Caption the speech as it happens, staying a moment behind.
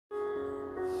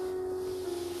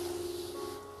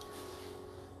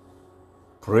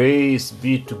Praise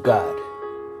be to God.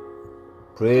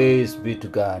 Praise be to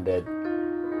God.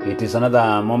 It is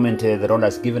another moment the Lord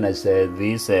has given us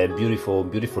this beautiful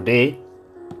day.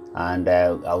 And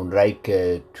I would like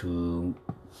to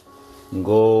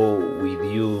go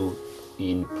with you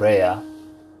in prayer.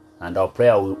 And our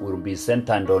prayer will be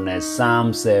centered on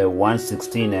Psalms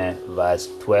 116 verse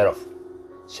 12.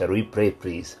 Shall we pray,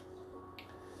 please?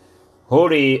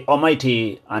 Holy,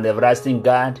 Almighty, and everlasting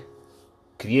God,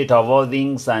 Creator of all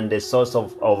things and the source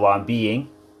of our being,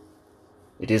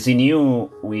 it is in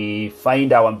you we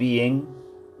find our being.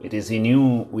 It is in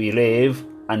you we live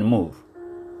and move.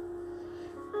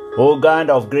 O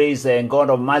God of grace and God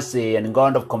of mercy and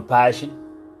God of compassion,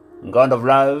 and God of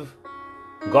love,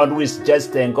 God who is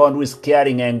just and God who is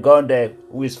caring and God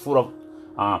who is full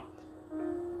of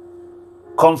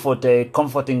comfort,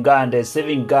 comforting God,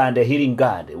 saving God, healing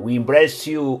God. We bless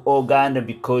you, O God,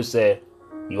 because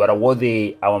you are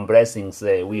worthy our blessings.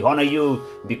 We honor you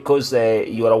because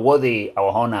you are worthy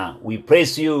our honor. We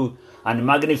praise you and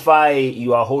magnify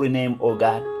your holy name, O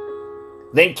God.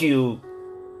 Thank you,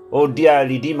 O dear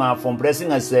Redeemer, for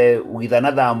blessing us with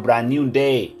another brand new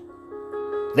day.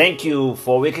 Thank you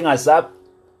for waking us up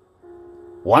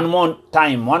one more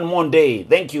time, one more day.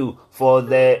 Thank you for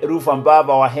the roof above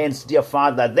our heads, dear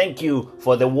Father. Thank you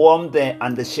for the warmth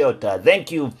and the shelter.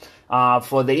 Thank you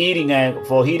for the healing,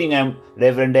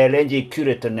 Reverend Lenji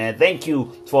Curiton. Thank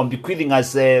you for bequeathing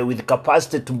us with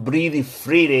capacity to breathe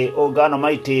freely, O God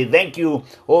Almighty. Thank you,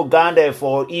 O God,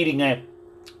 for healing us,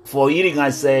 for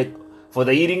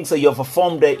the healings you have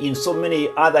performed in so many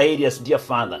other areas, dear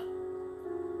Father.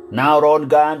 Now, Lord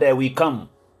God, we come.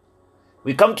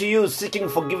 We come to you seeking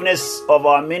forgiveness of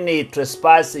our many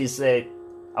trespasses,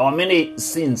 our many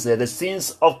sins, the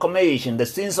sins of commission, the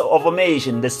sins of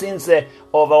omission, the sins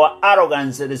of our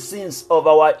arrogance, the sins of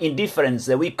our indifference.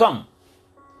 We come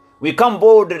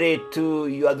boldly to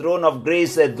your throne of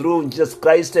grace through Jesus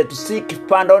Christ to seek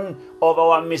pardon of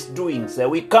our misdoings.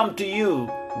 We come to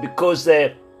you because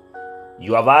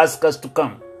you have asked us to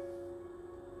come.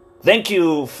 Thank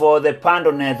you for the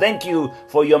pardon. Thank you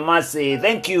for your mercy.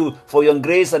 Thank you for your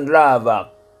grace and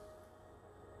love.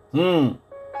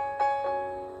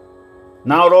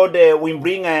 Now, Lord, we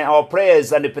bring our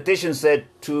prayers and the petitions and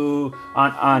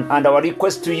our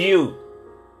requests to you.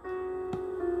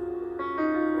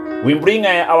 We bring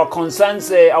our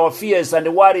concerns, our fears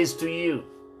and worries to you.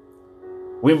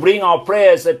 We bring our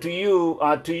prayers to you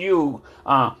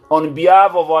on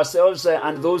behalf of ourselves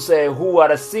and those who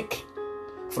are sick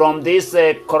from this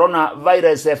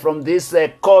coronavirus, from this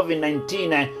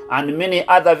COVID-19 and many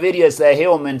other various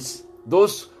ailments.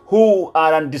 Those who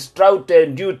are distraught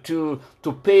due to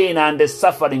pain and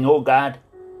suffering, oh God.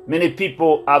 Many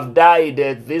people have died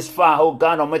this far, oh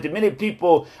God Almighty. Many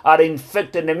people are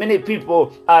infected. Many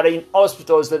people are in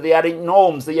hospitals. They are in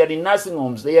homes. They are in nursing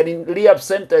homes. They are in rehab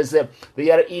centers.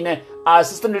 They are in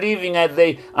assisted living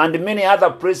and many other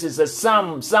places.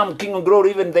 Some King of Glory,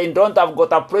 even they don't have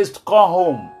got a place to call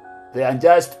home. They are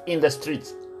just in the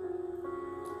streets.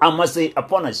 Have mercy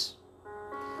upon us.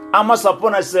 Have mercy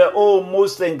upon us, oh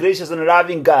most and gracious and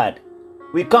loving God.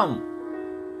 We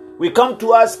come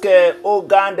to ask, oh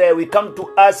God, we come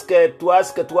to ask for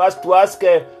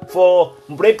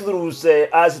breakthroughs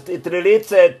as it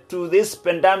relates to this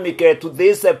pandemic, to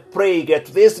this plague,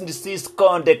 to this disease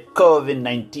called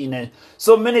COVID-19.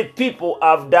 So many people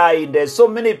have died. So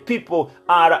many people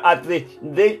are at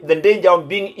the danger of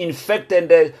being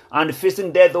infected and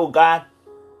facing death, oh God.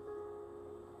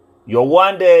 Your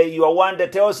one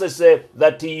tells us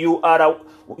that you are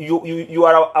you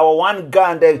are our one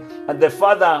God and the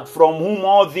Father from whom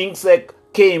all things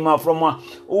came, from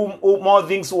whom all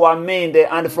things were made,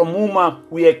 and from whom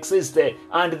we exist.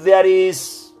 And there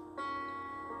is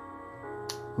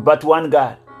but one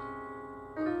God,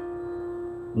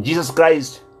 Jesus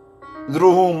Christ,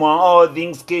 through whom all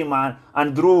things came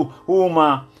and through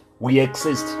whom we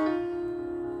exist.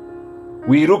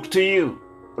 We look to you,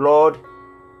 Lord,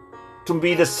 to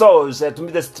be the source, to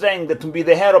be the strength, to be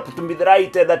the help, to be the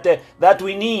right that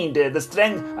we need. The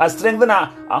strength, strengthen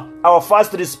our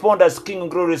first responders, King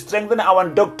of Glory. Strengthen our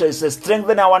doctors,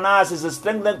 strengthen our nurses,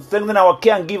 strengthen our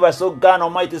caregivers, oh God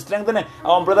Almighty. Strengthen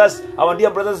our brothers, our dear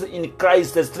brothers in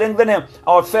Christ. Strengthen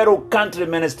our fellow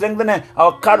countrymen. Strengthen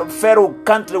our fellow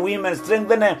countrywomen.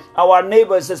 Strengthen our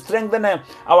neighbors. Strengthen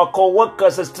our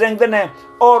co-workers. Strengthen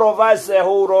all of us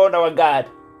who Lord our God.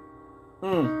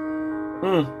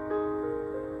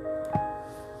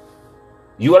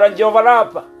 You are Jehovah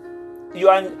Rapha. You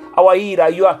are our healer.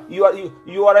 You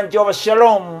are Jehovah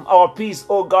Shalom, our peace,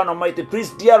 oh God Almighty. Please,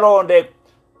 dear Lord,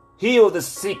 heal the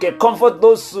sick, comfort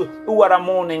those who are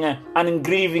mourning and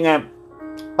grieving.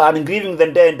 and grieving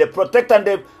the dead. Protect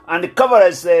and cover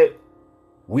us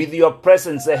with your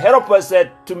presence. Help us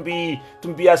to be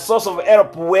a source of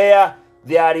help where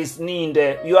there is need.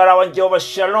 You are our Jehovah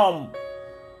Shalom.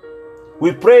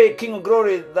 We pray, King of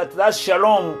Glory, that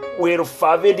shalom will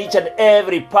pervade each and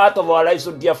every part of our lives,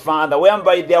 oh dear Father,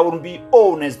 whereby there will be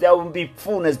wholeness, there will be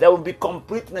fullness, there will be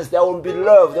completeness, there will be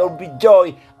love, there will be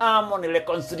joy, harmony,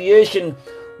 reconciliation,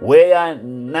 where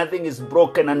nothing is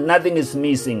broken and nothing is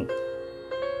missing.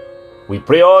 We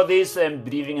pray all this and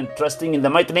believing and trusting in the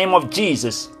mighty name of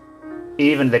Jesus,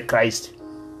 even the Christ.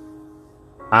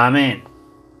 Amen.